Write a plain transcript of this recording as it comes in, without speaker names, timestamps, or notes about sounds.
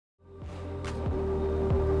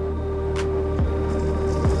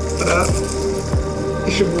up?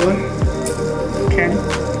 It's your boy, Kenny.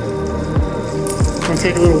 Wanna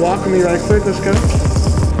take a little walk with me right quick? Let's go.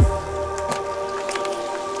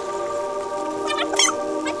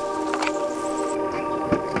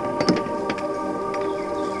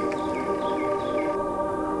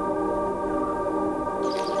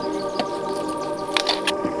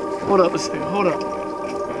 Hold up a second, hold up.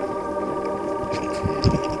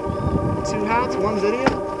 2 hats, 1 video?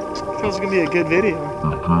 Feels gonna be a good video.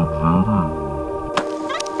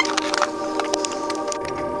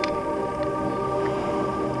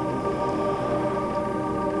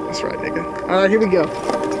 That's right, nigga. Alright, here we go.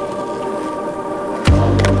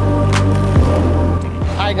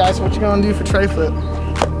 Alright guys, so what you gonna do for Tre Flip?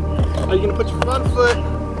 Are you gonna put your front foot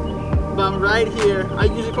about right here? I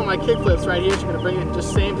usually put my kick flips right here, so you're gonna bring it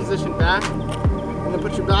just same position back. And then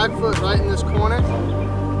put your back foot right in this corner.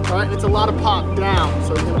 Alright, and it's a lot of pop down.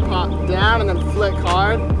 So you're gonna pop down and then flick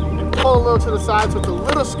hard. And pull a little to the side so it's a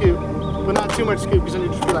little scoop, but not too much scoop, because then you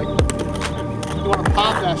just be like, you wanna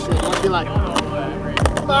pop that shit. You wanna be like,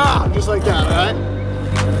 ah, just like that, alright?